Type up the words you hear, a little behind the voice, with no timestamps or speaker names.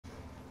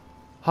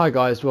Hi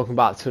guys, welcome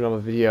back to another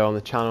video on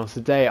the channel.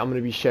 Today I'm going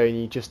to be showing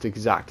you just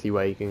exactly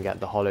where you can get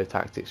the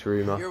holotactics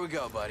rumour. Here we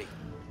go, buddy.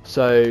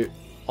 So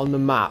on the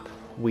map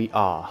we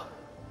are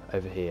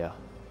over here.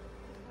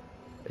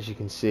 As you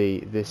can see,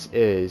 this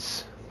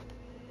is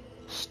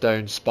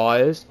Stone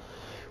Spires,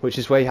 which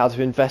is where you have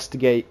to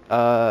investigate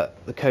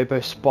the Kobo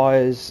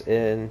Spires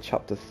in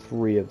chapter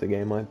 3 of the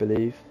game, I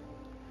believe.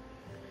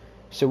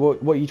 So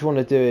what you'd want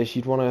to do is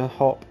you'd want to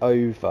hop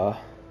over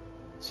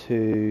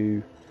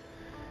to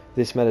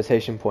this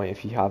meditation point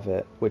if you have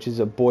it, which is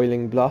a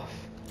boiling bluff,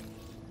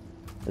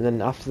 and then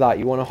after that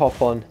you want to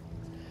hop on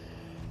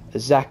a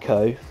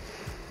Zeko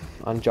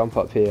and jump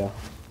up here.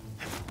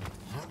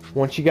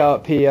 Once you get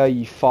up here,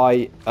 you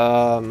fight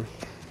a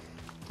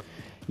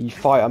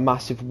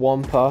massive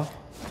Wampa,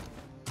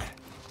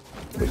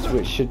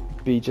 which should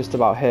be just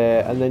about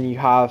here, and then you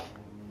have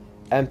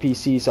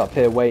NPCs up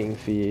here waiting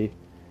for you,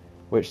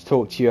 which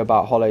talk to you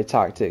about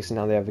holotactics and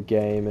how they have a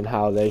game and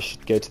how they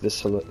should go to the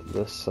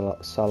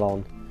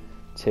salon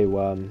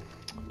to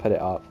put it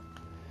up.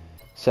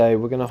 So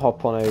we're going to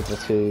hop on over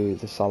to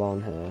the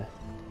salon here.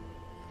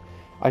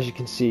 As you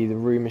can see, the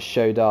room has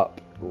showed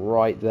up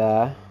right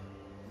there,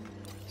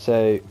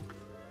 so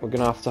we're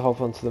going to have to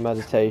hop onto the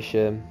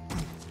meditation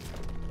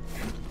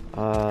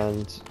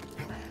and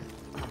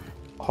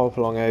hop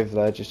along over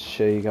there just to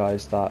show you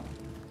guys that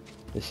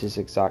this is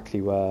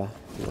exactly where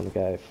you want to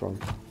get it from.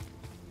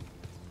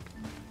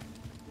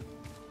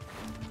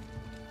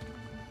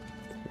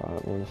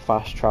 Right, we're going to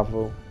fast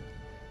travel.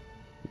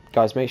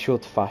 Guys, make sure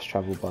to fast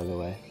travel, by the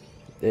way.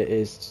 It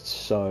is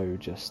so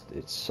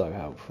it's so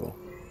helpful.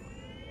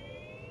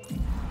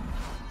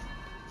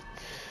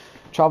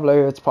 Travel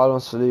over to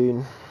Pylon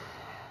Saloon,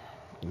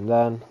 and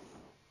then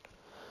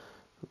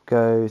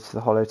go to the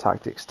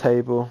holotactics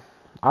table.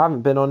 I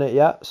haven't been on it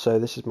yet, so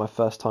this is my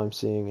first time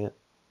seeing it.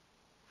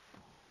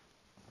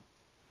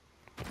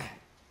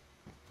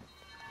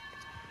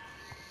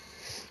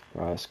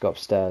 Right, let's go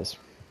upstairs.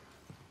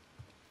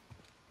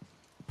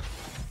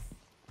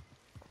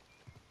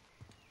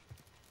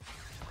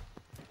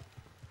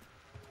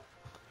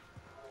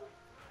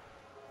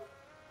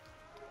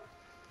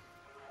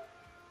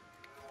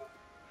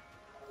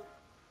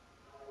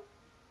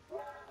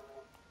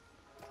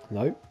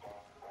 Nope.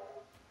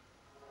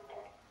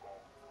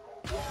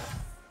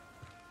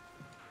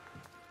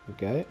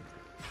 Okay.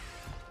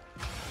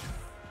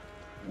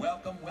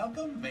 Welcome,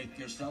 welcome. Make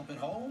yourself at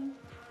home.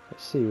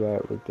 Let's see where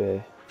it would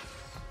be.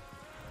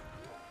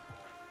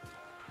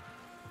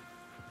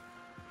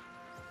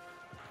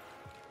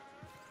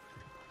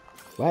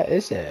 Where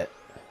is it?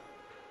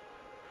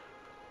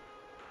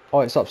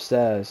 Oh, it's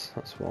upstairs.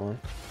 That's why.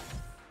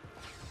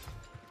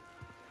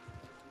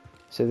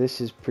 So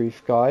this is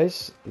proof,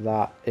 guys,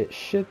 that it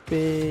should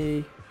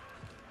be...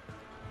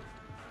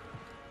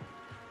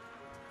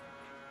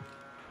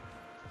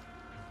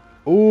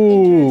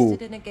 Ooh!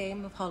 Interested in a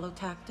game of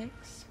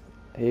holotactics?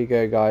 Here you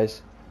go,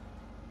 guys.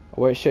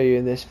 I won't show you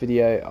in this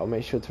video. I'll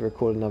make sure to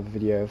record another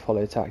video of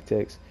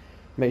holotactics.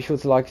 Make sure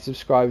to like and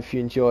subscribe if you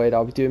enjoyed.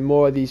 I'll be doing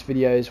more of these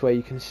videos where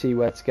you can see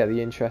where to get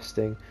the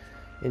interesting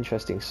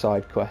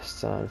side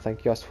quests. And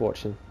thank you guys for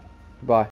watching. Bye.